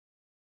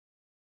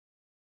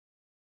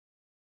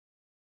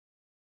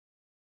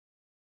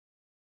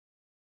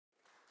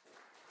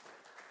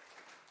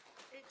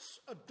It's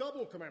a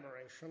double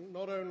commemoration,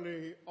 not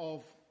only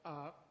of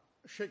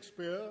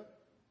Shakespeare,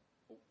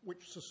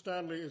 which Sir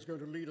Stanley is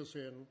going to lead us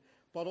in,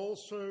 but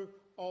also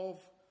of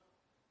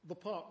the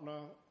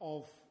partner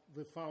of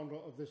the founder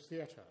of this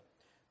theatre,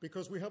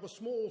 because we have a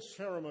small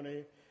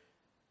ceremony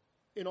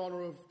in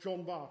honour of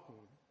John Barton,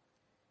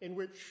 in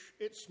which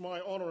it's my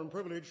honour and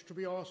privilege to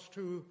be asked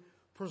to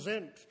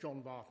present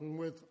John Barton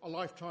with a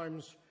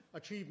Lifetime's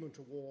Achievement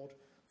Award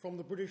from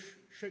the British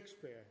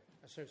Shakespeare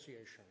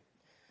Association.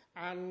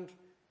 And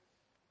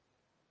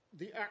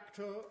the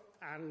actor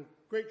and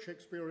great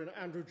Shakespearean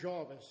Andrew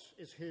Jarvis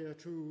is here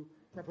to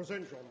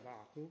represent John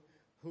Barton,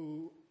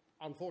 who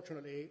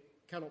unfortunately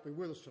cannot be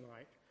with us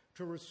tonight,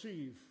 to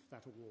receive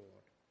that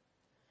award.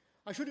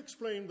 I should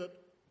explain that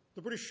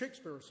the British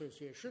Shakespeare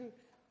Association,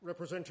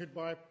 represented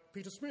by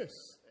Peter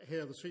Smith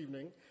here this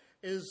evening,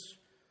 is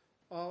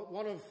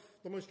one of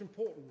the most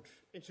important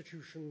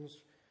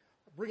institutions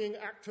bringing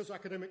actors,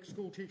 academics,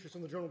 school teachers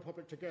and the general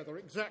public together,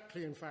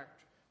 exactly, in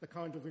fact, the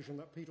kind of vision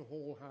that Peter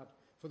Hall had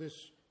for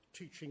this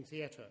teaching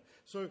theatre.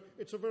 So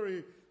it's a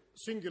very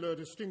singular,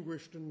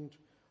 distinguished and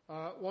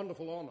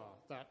wonderful honour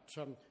that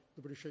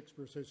the British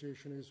Shakespeare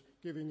Association is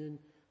giving in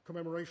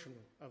commemoration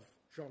of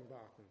John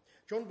Barton.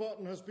 John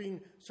Barton has been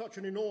such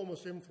an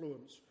enormous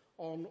influence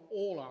on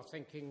all our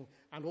thinking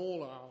and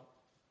all our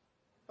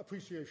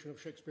appreciation of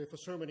Shakespeare for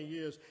so many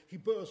years. He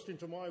burst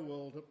into my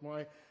world at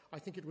my, I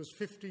think it was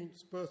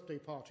 15th birthday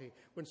party,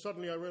 when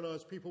suddenly I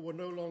realised people were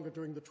no longer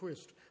doing the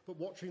twist, but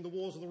watching the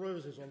Wars of the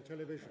Roses on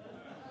television.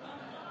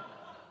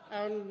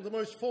 And the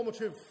most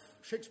formative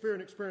Shakespearean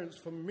experience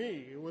for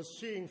me was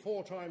seeing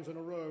 4 times in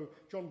a row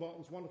John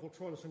Barton's wonderful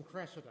Troilus and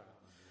Cressida.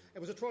 It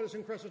was a Troilus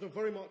and Cressida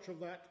very much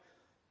of that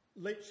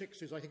late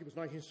 60s, I think it was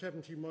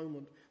 1970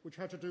 moment, which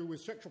had to do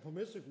with sexual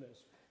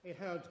permissiveness. It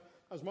had,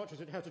 as much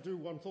as it had to do,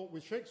 one thought,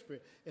 with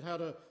Shakespeare, it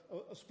had a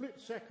split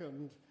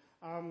second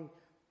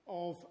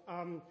of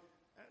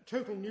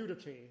total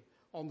nudity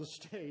on the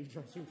stage,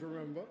 I seem to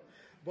remember,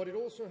 but it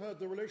also had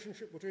the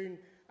relationship between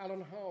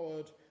Alan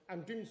Howard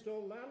and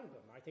Dinsdale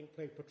Landon, I think,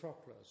 played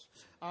Patroclus,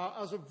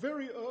 as a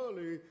very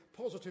early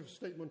positive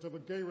statement of a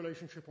gay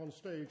relationship on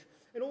stage.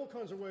 In all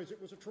kinds of ways,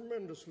 it was a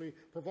tremendously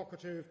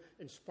provocative,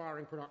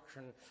 inspiring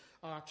production,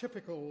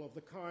 typical of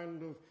the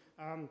kind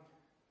of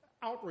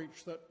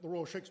outreach that the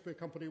Royal Shakespeare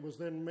Company was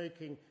then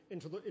making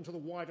into the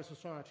wider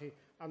society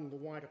and the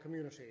wider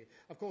community.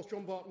 Of course,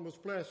 John Barton was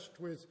blessed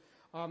with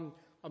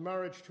a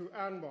marriage to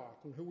Anne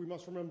Barton, who we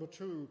must remember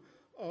too,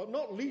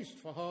 not least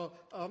for her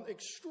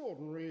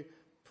extraordinary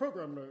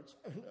programme notes.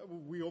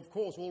 We, of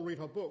course, all read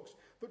her books,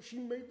 but she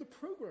made the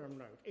programme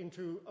note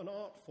into an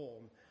art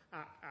form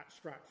at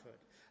Stratford.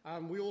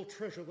 We all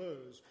treasure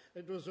those.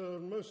 It was a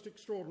most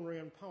extraordinary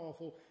and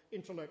powerful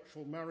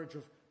intellectual marriage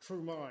of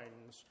true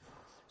minds.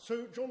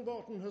 So John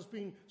Barton has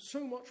been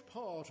so much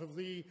part of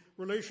the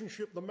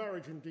relationship, the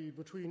marriage indeed,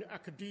 between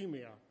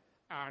academia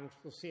and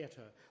the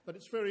theatre, that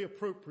it's very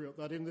appropriate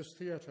that in this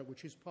theatre,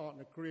 which his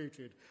partner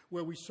created,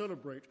 where we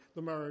celebrate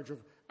the marriage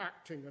of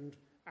acting and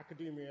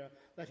academia,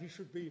 that he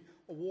should be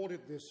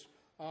awarded this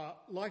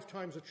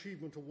Lifetime's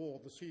Achievement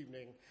Award this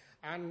evening.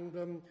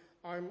 And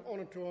I'm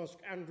honoured to ask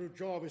Andrew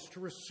Jarvis to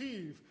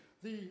receive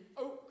the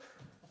oak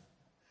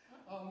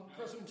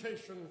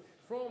presentation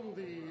from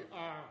the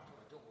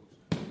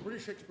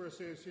British Shakespeare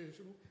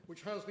Association,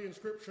 which has the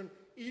inscription,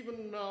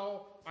 "Even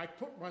now I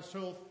put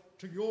myself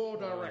to your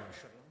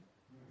direction."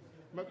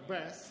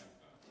 Macbeth,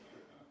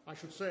 I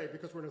should say,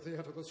 because we're in a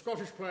theatre, the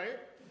Scottish play,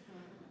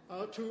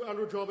 to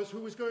Andrew Jarvis,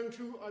 who is going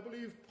to, I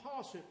believe,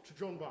 pass it to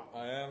John Barton.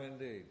 I am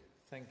indeed.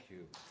 Thank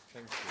you.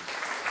 Thank you.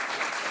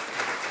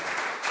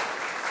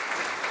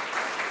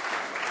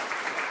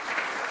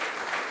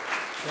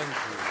 Thank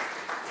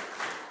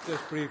you.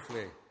 Just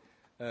briefly,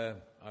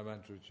 I'm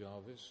Andrew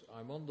Jarvis.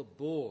 I'm on the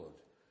board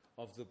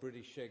of the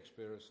British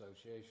Shakespeare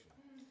Association.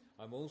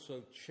 I'm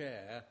also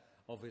chair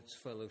of its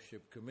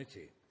fellowship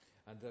committee.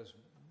 And as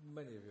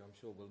many of you, I'm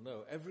sure, will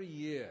know, every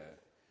year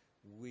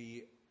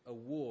we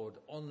award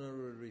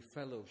honorary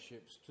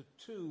fellowships to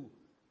 2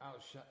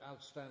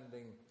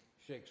 outstanding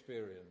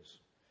Shakespeareans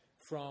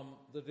from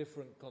the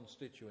different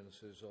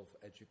constituencies of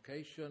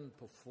education,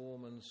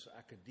 performance,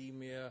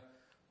 academia,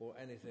 or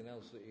anything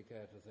else that you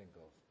care to think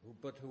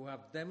of, but who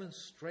have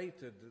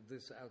demonstrated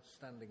this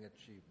outstanding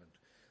achievement.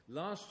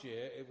 Last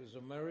year, it was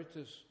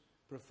Emeritus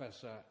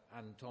Professor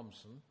Anne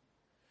Thompson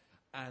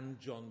and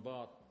John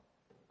Barton.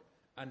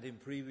 And in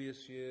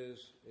previous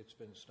years, it's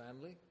been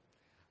Stanley,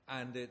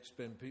 and it's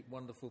been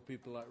wonderful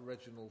people like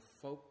Reginald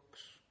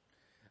Folkes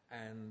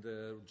and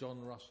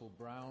John Russell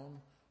Brown,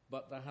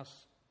 but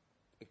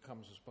it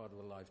comes as part of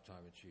a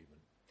lifetime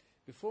achievement.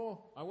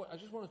 I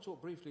just want to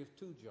talk briefly of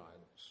 2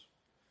 giants.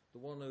 The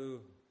one who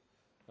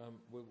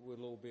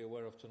we'll all be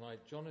aware of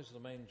tonight, John is the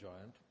main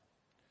giant.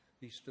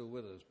 He's still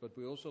with us, but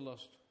we also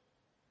lost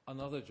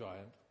another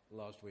giant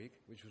last week,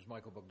 which was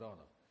Michael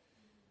Bogdanov.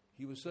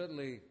 He was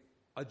certainly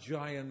a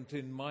giant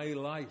in my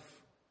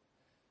life.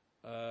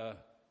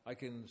 I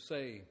can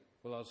say,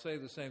 well, I'll say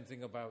the same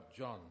thing about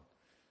John,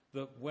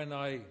 that when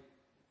I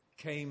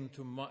came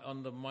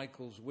under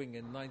Michael's wing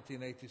in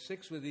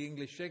 1986 with the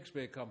English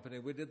Shakespeare Company.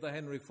 We did the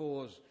Henry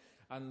IVs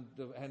and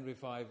the Henry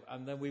V,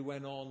 and then we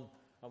went on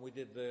and we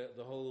did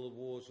the whole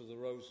Wars of the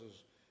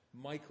Roses.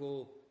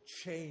 Michael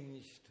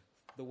changed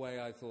the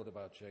way I thought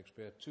about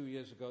Shakespeare. 2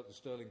 years ago at the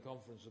Stirling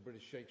Conference, the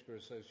British Shakespeare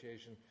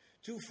Association,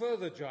 two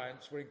further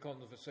giants were in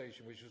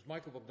conversation, which was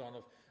Michael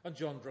Bogdanov and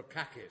John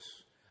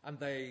Drakakis. And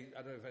they,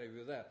 I don't know if any of you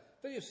were there,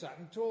 they just sat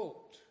and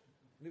talked.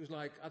 And it was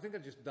like, I think I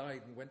just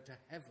died and went to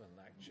heaven,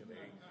 actually,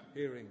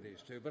 hearing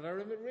these two. But I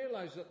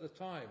realised at the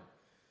time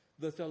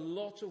that a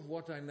lot of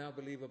what I now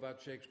believe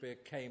about Shakespeare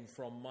came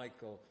from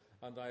Michael,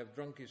 and I have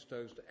drunk his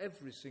toast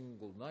every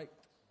single night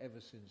ever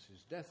since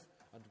his death,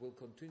 and will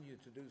continue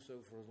to do so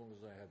for as long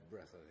as I have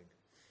breath, I think.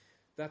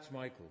 That's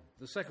Michael.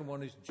 The second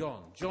one is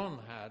John. John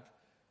had,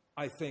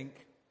 I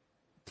think,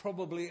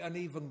 probably an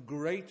even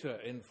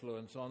greater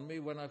influence on me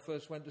when I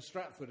first went to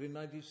Stratford in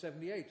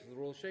 1978 to the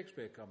Royal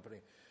Shakespeare Company.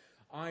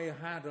 I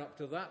had, up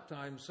to that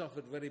time,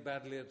 suffered very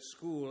badly at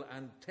school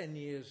and 10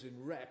 years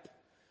in rep,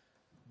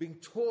 being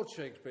taught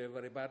Shakespeare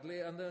very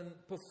badly and then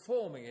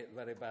performing it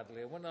very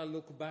badly. And when I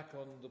look back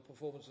on the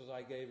performances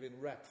I gave in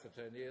rep for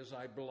 10 years,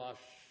 I blush.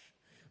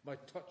 My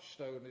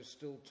touchstone is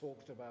still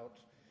talked about,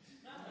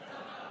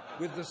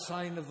 with the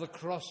sign of the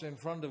cross in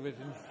front of it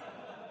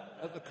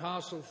at the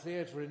Castle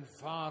Theatre in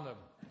Farnham.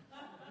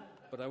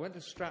 But I went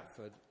to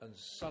Stratford and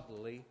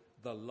suddenly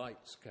the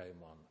lights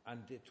came on,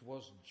 and it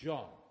was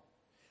John.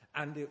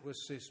 And it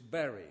was Cis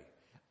Berry,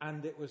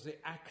 and it was the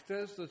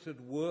actors that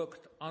had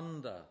worked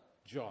under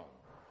John.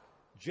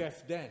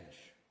 Jeff Dench,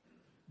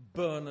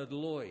 Bernard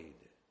Lloyd,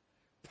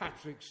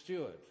 Patrick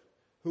Stewart,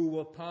 who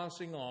were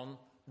passing on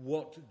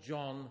what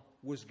John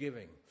was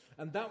giving.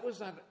 And that was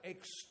that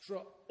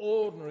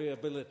extraordinary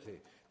ability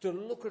to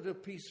look at a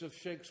piece of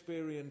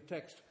Shakespearean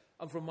text,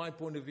 and from my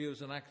point of view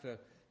as an actor,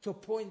 to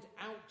point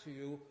out to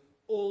you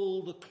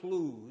all the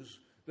clues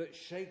that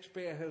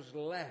Shakespeare has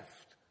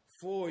left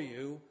for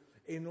you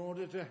in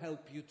order to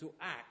help you to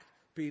act.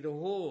 Peter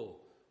Hall,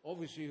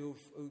 obviously, who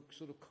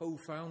sort of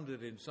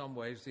co-founded in some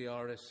ways the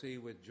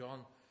RSC with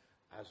John,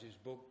 as his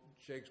book,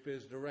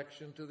 Shakespeare's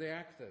Direction to the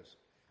Actors.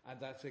 And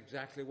that's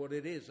exactly what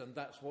it is, and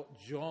that's what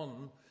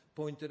John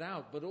pointed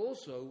out. But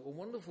also, a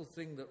wonderful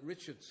thing that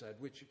Richard said,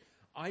 which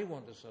I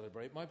want to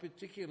celebrate, my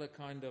particular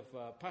kind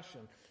of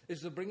passion,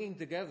 is the bringing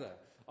together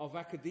of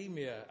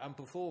academia and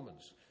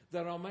performance.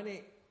 There are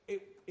many...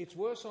 It's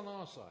worse on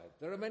our side.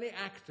 There are many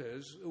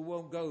actors who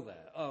won't go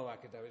there. Oh,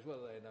 academics, well,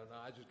 they know, no,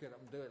 I just get up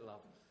and do it, love.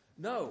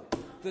 No,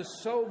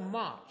 there's so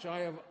much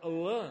I have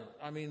learned.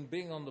 I mean,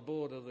 being on the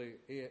board of the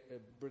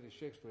British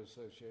Shakespeare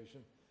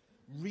Association,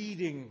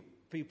 reading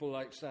people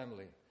like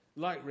Stanley,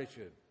 like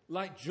Richard,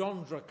 like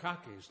John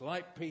Drakakis,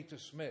 like Peter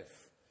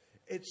Smith,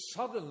 it's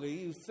suddenly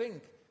you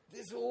think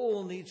this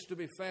all needs to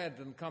be fed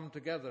and come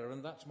together,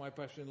 and that's my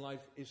passion in life,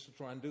 is to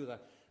try and do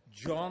that.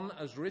 John,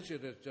 as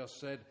Richard has just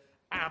said,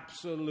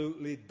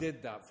 absolutely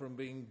did that, from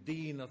being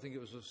dean, I think it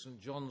was of St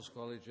John's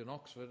College in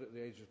Oxford at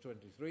the age of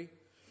 23,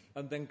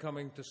 and then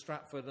coming to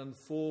Stratford and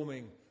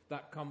forming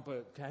that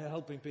company,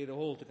 helping Peter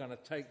Hall to kind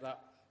of take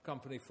that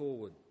company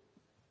forward.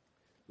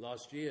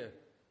 Last year,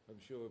 I'm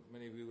sure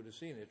many of you would have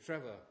seen it,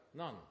 Trevor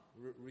Nunn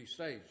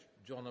restaged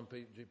John and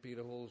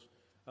Peter Hall's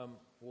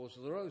Wars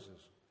of the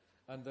Roses.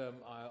 And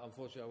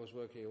unfortunately, I was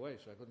working away,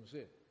 so I couldn't see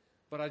it.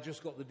 But I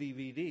just got the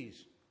DVDs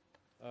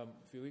a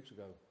few weeks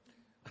ago.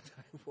 And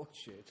I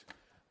watch it,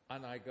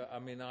 and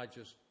I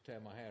just tear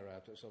my hair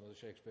out at some of the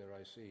Shakespeare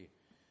I see,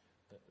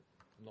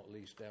 not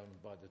least down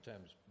by the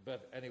Thames.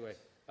 But anyway,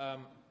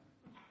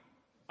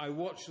 I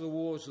watch the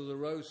Wars of the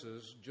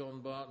Roses,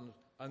 John Barton,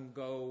 and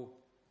go,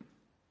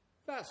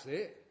 that's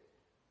it.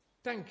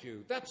 Thank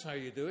you. That's how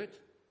you do it.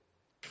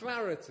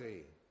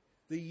 Clarity,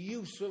 the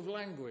use of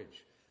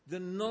language, the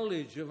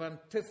knowledge of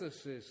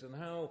antithesis and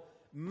how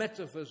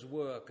metaphors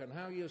work and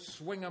how you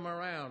swing them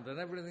around and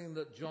everything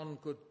that John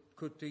could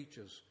teach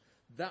us.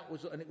 That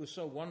was, and it was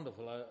so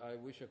wonderful. I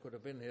wish I could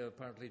have been here.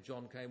 Apparently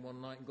John came one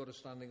night and got a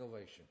standing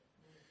ovation.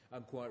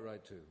 I'm quite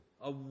right too.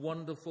 A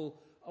wonderful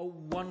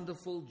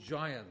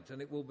giant,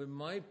 and it will be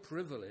my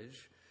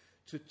privilege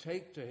to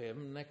take to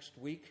him next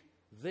week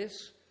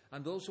this,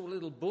 and also a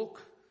little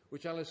book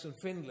which Alison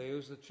Findlay,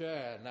 who's the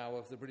chair now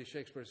of the British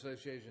Shakespeare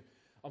Association,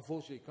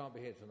 unfortunately can't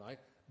be here tonight,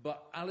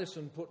 but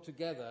Alison put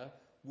together,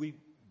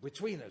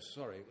 between us,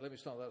 let me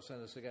start that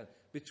sentence again.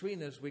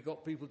 Between us, we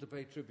got people to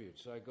pay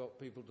tributes. I got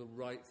people to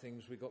write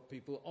things. We got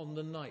people on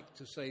the night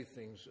to say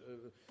things.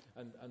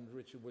 And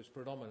Richard was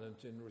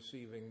predominant in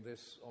receiving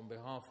this on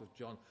behalf of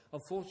John.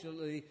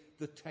 Unfortunately,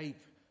 the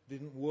tape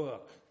didn't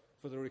work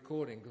for the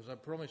recording because I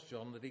promised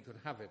John that he could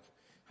have it.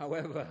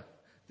 However,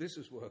 this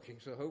is working,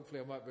 so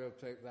hopefully I might be able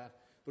to take that.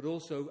 But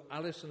also,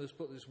 Alison has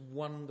put this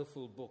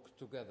wonderful book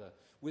together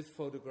with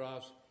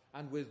photographs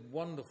and with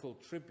wonderful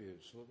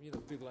tributes. You know,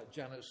 people like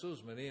Janet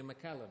Sussman, Ian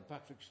McKellen,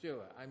 Patrick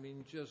Stewart. I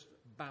mean, just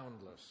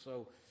boundless.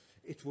 So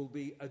it will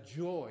be a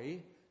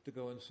joy to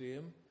go and see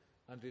him,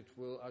 and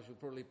I shall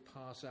probably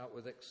pass out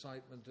with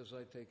excitement as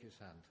I take his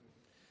hand.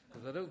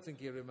 because I don't think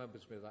he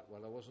remembers me that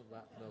well. I wasn't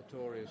that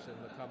notorious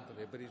in the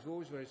company, but he's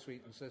always very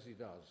sweet and says he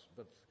does.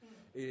 But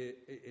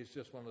he's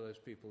just one of those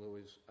people who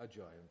is a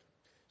giant.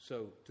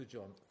 So, to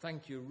John,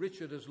 thank you.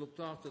 Richard has looked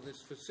after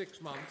this for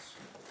 6 months.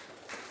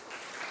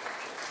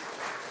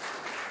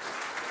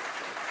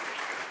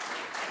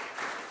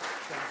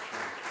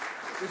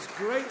 This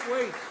great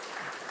weight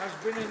has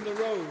been in the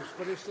rose,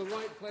 but it's the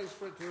right place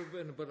for it to have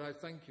been. But I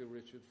thank you,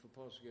 Richard, for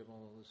passing it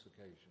on this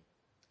occasion.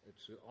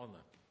 It's an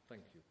honour.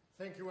 Thank you.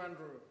 Thank you,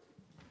 Andrew.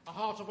 A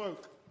heart of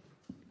oak.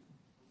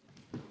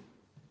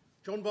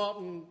 John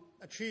Barton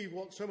achieved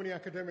what so many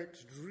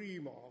academics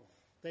dream of.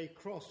 They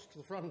crossed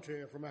the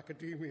frontier from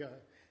academia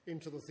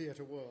into the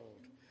theatre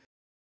world.